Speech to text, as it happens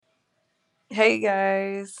Hey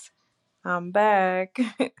guys, I'm back.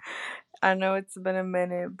 I know it's been a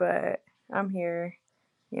minute, but I'm here.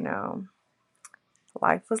 You know,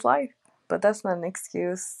 life was life, but that's not an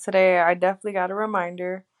excuse. Today, I definitely got a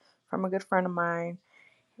reminder from a good friend of mine,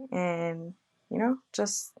 and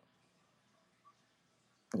just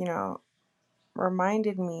you know,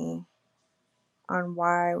 reminded me on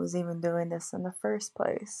why I was even doing this in the first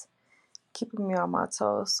place, keeping me on my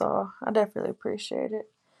toes. So I definitely appreciate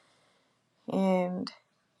it, and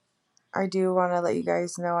I do want to let you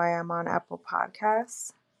guys know I am on Apple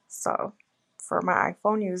Podcasts. So, for my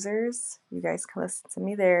iPhone users, you guys can listen to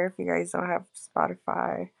me there. If you guys don't have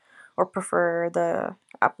Spotify or prefer the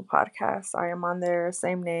Apple Podcasts, I am on there.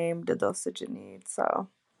 Same name, the dosage you need. So,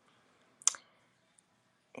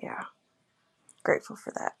 yeah, grateful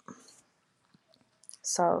for that.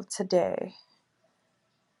 So, today,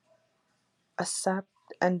 accept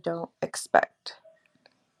and don't expect.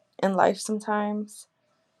 In life, sometimes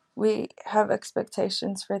we have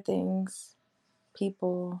expectations for things,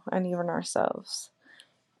 people, and even ourselves.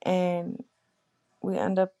 And we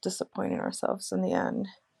end up disappointing ourselves in the end.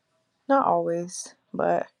 Not always,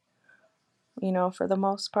 but for the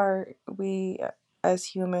most part, we as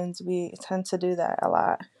humans, we tend to do that a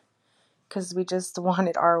lot because we just want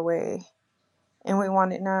it our way and we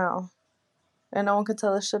want it now. And no one can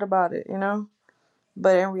tell us shit about it.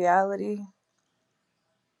 But in reality,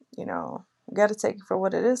 you got to take it for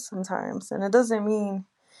what it is sometimes. And it doesn't mean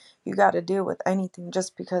you got to deal with anything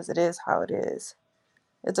just because it is how it is.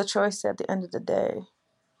 It's a choice at the end of the day.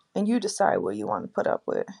 And you decide what you want to put up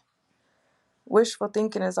with. Wishful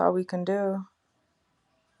thinking is all we can do.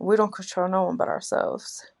 We don't control no one but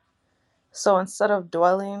ourselves. So instead of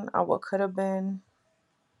dwelling on what could have been,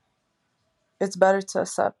 it's better to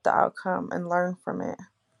accept the outcome and learn from it.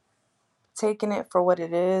 Taking it for what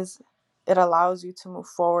it is, it allows you to move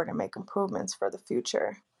forward and make improvements for the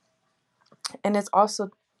future. And it's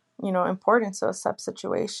also, important to accept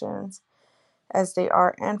situations as they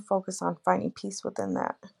are and focus on finding peace within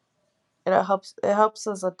that. It helps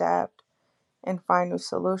us adapt and find new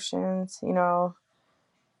solutions,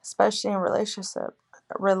 especially in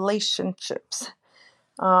relationships.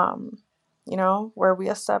 um, where we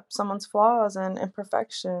accept someone's flaws and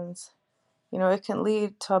imperfections. It can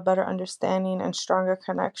lead to a better understanding and stronger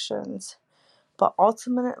connections. But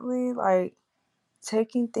ultimately, like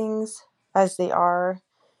taking things as they are,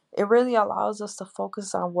 it really allows us to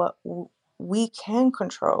focus on what we can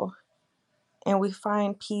control. And we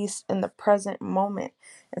find peace in the present moment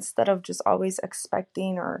instead of just always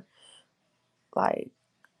expecting or like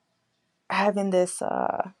having this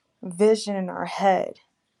vision in our head.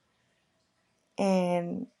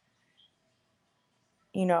 And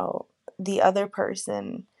you know, the other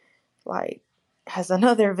person like has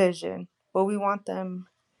another vision, but we want them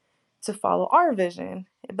to follow our vision.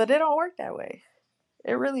 But it don't work that way.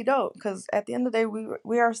 It really don't, because at the end of the day,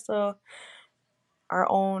 we are still our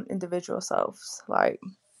own individual selves. Like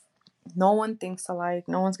no one thinks alike.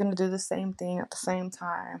 No one's gonna do the same thing at the same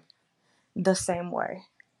time, the same way.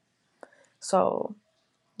 So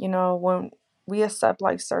when we accept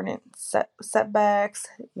like certain setbacks,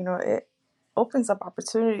 it opens up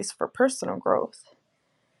opportunities for personal growth,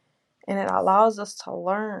 and it allows us to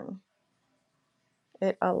learn.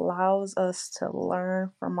 It allows us to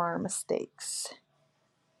learn from our mistakes,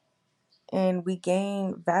 and we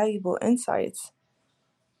gain valuable insights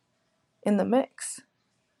in the mix,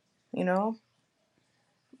 you know,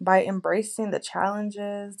 by embracing the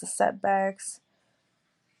challenges, the setbacks.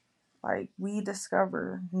 Like we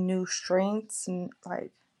discover new strengths and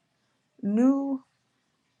like new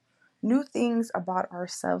new things about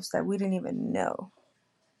ourselves that we didn't even know.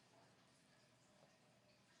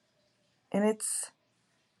 And it's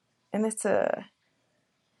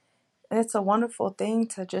a wonderful thing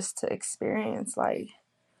to experience like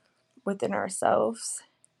within ourselves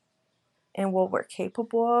and what we're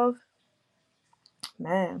capable of.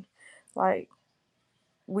 Man, like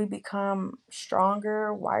we become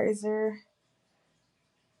stronger, wiser,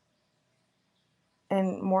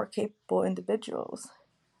 and more capable individuals.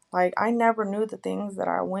 Like I never knew the things that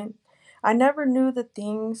I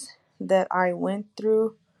went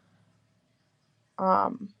through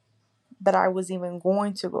um that I was even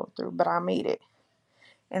going to go through, but I made it.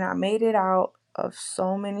 And I made it out of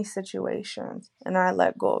so many situations, and I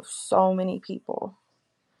let go of so many people.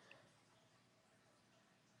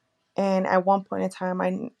 And at one point in time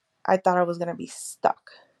I thought I was going to be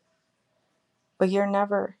stuck. But you're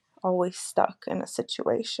never always stuck in a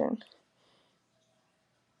situation.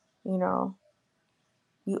 You know,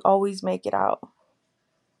 you always make it out.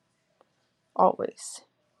 Always.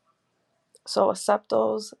 So accept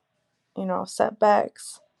those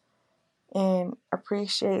setbacks and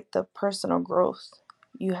appreciate the personal growth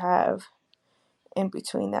you have in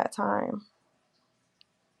between that time.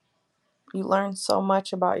 You learn so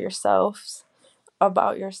much about yourself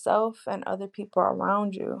and other people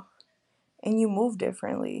around you, and you move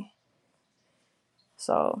differently.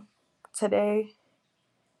 So today,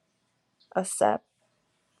 accept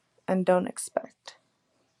and don't expect.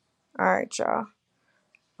 All right, y'all.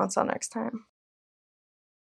 Until next time.